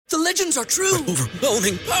The legends are true.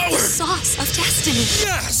 Overwhelming power! Sauce of destiny.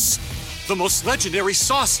 Yes! The most legendary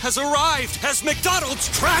sauce has arrived as McDonald's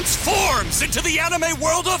transforms into the anime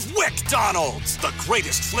world of WickDonald's. The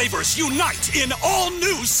greatest flavors unite in all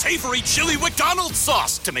new savory chili McDonald's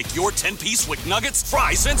sauce to make your 10-piece Wick Nuggets,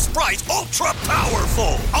 fries, and Sprite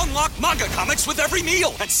ultra-powerful. Unlock manga comics with every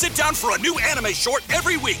meal and sit down for a new anime short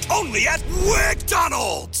every week only at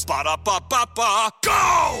WickDonald's. Ba-da-ba-ba-ba,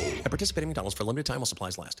 go! At participating McDonald's for a limited time while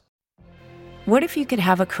supplies last. What if you could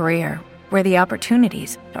have a career where the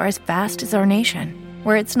opportunities are as vast as our nation,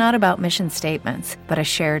 where it's not about mission statements, but a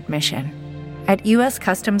shared mission? At U.S.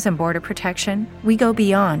 Customs and Border Protection, we go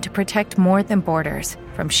beyond to protect more than borders.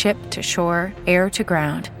 From ship to shore, air to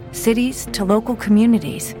ground, cities to local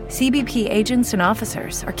communities, CBP agents and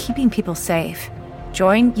officers are keeping people safe.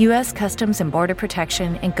 Join U.S. Customs and Border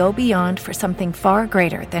Protection and go beyond for something far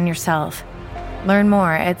greater than yourself. Learn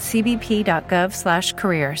more at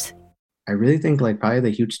cbp.gov/careers. I really think like probably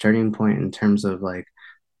the huge turning point in terms of like,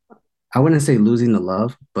 I wouldn't say losing the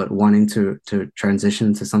love, but wanting to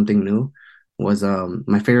transition to something new was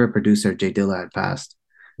my favorite producer, Dilla, had passed.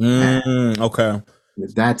 Okay.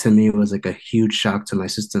 That to me was like a huge shock to my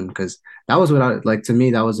system, because that was what to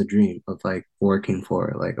me, that was a dream of like working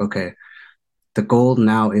for. Like, okay, the goal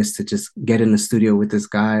now is to just get in the studio with this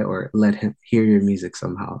guy or let him hear your music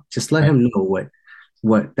somehow. Just let him know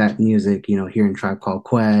what that music, hearing Tribe Called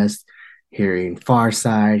Quest, hearing Far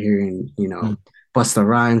Side, hearing, Busta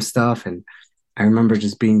Rhymes stuff. And I remember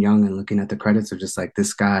just being young and looking at the credits of just like,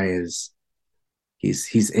 this guy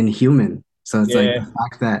he's inhuman. So it's like the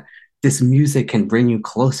fact that this music can bring you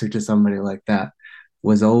closer to somebody like that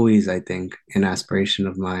was always, I think, an aspiration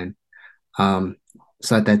of mine. So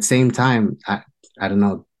at that same time, I don't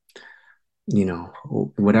know,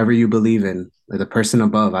 whatever you believe in, or the person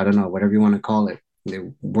above, I don't know, whatever you want to call it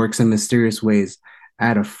works in mysterious ways. I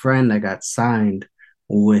had a friend that got signed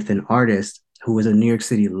with an artist who was a New York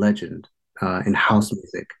City legend in house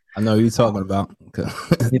music. I know who you're talking about. Okay.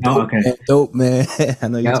 Dope, man. I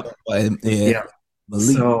know you're talking about him. Yeah.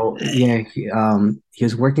 So he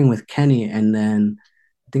was working with Kenny, and then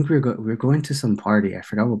I think we were going to some party. I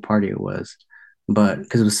forgot what party it was, but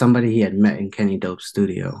because it was somebody he had met in Kenny Dope's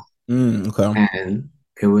studio. Okay. And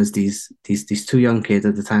it was these two young kids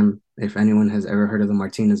at the time. If anyone has ever heard of the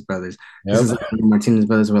Martinez brothers, the Martinez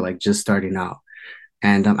brothers were like just starting out,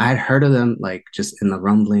 and I had heard of them like just in the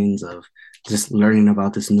rumblings of just learning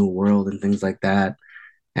about this new world and things like that.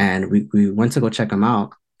 And we went to go check them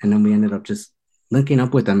out, and then we ended up just linking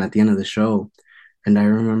up with them at the end of the show. And I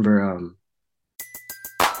remember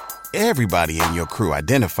everybody in your crew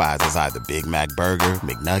identifies as either Big Mac Burger,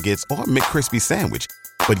 McNuggets, or McCrispy Sandwich.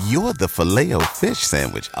 But you're the Filet-O-Fish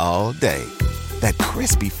Sandwich all day. That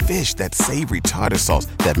crispy fish, that savory tartar sauce,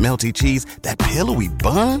 that melty cheese, that pillowy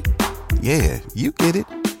bun. Yeah, you get it.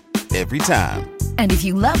 Every time. And if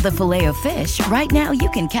you love the Filet-O-Fish, right now you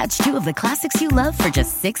can catch two of the classics you love for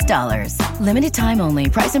just $6. Limited time only.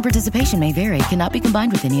 Price and participation may vary. Cannot be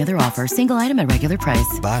combined with any other offer. Single item at regular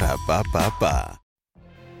price. Ba-da-ba-ba-ba.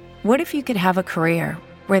 What if you could have a career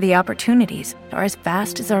where the opportunities are as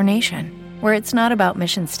vast as our nation, where it's not about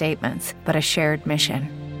mission statements, but a shared mission?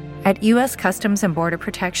 At U.S. Customs and Border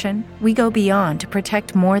Protection, we go beyond to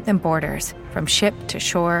protect more than borders. From ship to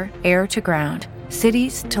shore, air to ground,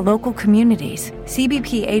 cities to local communities,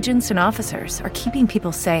 CBP agents and officers are keeping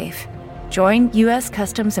people safe. Join U.S.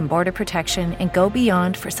 Customs and Border Protection and go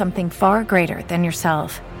beyond for something far greater than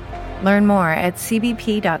yourself. Learn more at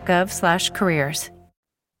cbp.gov/careers.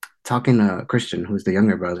 Talking to Christian, who's the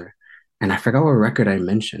younger brother, and I forgot what record I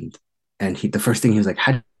mentioned. And the first thing he was like,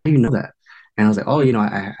 "How do you know that?" And I was like, "Oh,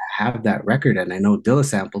 I have that record, and I know Dilla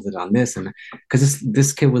sampled it on this." And because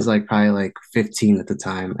this kid was like probably like 15 at the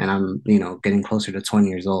time, and I'm getting closer to 20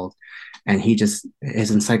 years old, and his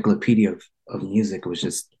encyclopedia of music was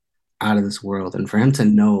just out of this world. And for him to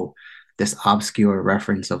know this obscure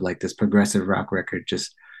reference of like this progressive rock record,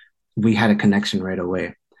 we had a connection right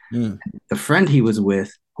away. The friend he was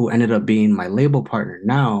with, who ended up being my label partner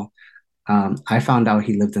now, I found out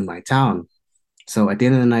he lived in my town. So at the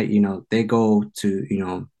end of the night, they go to,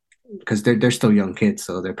 because they're still young kids,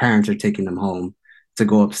 so their parents are taking them home to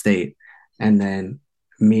go upstate. And then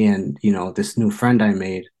me and, this new friend I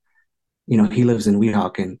made, he lives in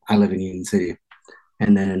Weehawken, I live in Union City.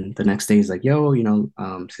 And then the next day he's like, yo,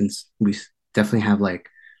 since we definitely have like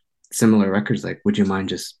similar records, like, would you mind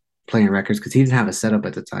just playing records? Because he didn't have a setup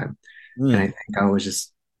at the time. And I think I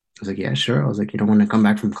was like, yeah, sure. I was like, want to come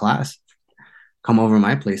back from class, come over to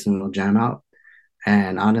my place and we'll jam out.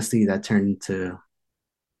 And honestly, that turned into,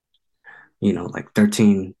 like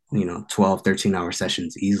 13, 12, 13-hour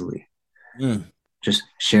sessions easily. just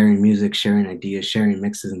sharing music, sharing ideas, sharing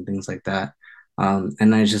mixes and things like that.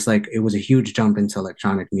 And I just like it was a huge jump into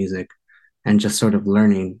electronic music and just sort of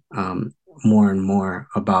learning more and more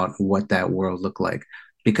about what that world looked like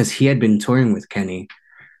because he had been touring with Kenny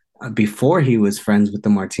before he was friends with the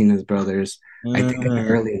Martinez brothers. I think in the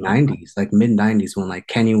early 90s, like mid 90s, when like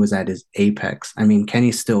Kenny was at his apex. I mean,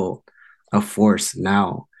 Kenny's still a force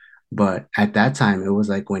now, but at that time, it was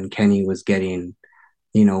like when Kenny was getting,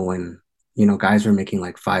 when, guys were making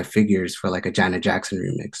like five figures for like a Janet Jackson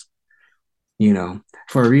remix,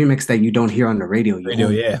 for a remix that you don't hear on the radio, you Radio,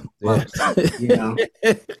 only yeah. clubs,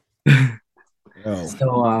 Oh.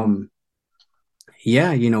 So,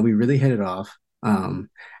 yeah, we really hit it off. And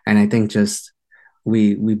I think just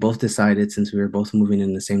we both decided since we were both moving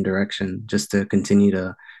in the same direction, just to continue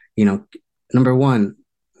to, you know, number one,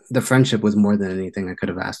 the friendship was more than anything I could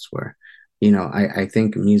have asked for. I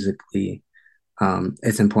think musically,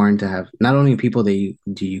 it's important to have not only people that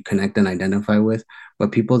you connect and identify with,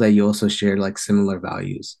 but people that you also share like similar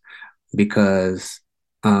values. Because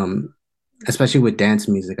especially with dance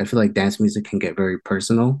music, I feel like dance music can get very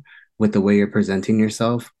personal with the way you're presenting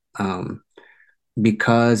yourself.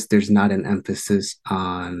 Because there's not an emphasis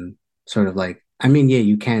on sort of like, I mean, yeah,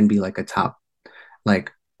 you can be like a top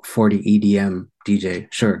like 40 EDM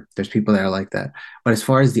DJ. Sure, there's people that are like that. But as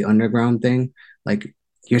far as the underground thing, like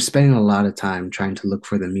you're spending a lot of time trying to look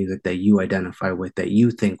for the music that you identify with, that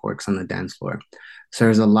you think works on the dance floor. So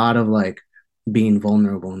there's a lot of like being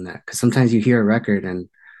vulnerable in that. Because sometimes you hear a record and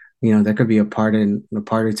there could be a part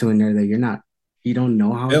or two in there that you don't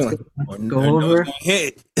know how it's gonna go over.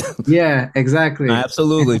 Hit. Yeah, exactly.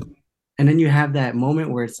 Absolutely. And then you have that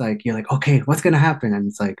moment where it's like you're like, okay, what's gonna happen? And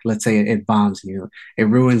it's like, let's say it bombs and it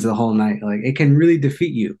ruins the whole night. Like it can really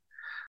defeat you.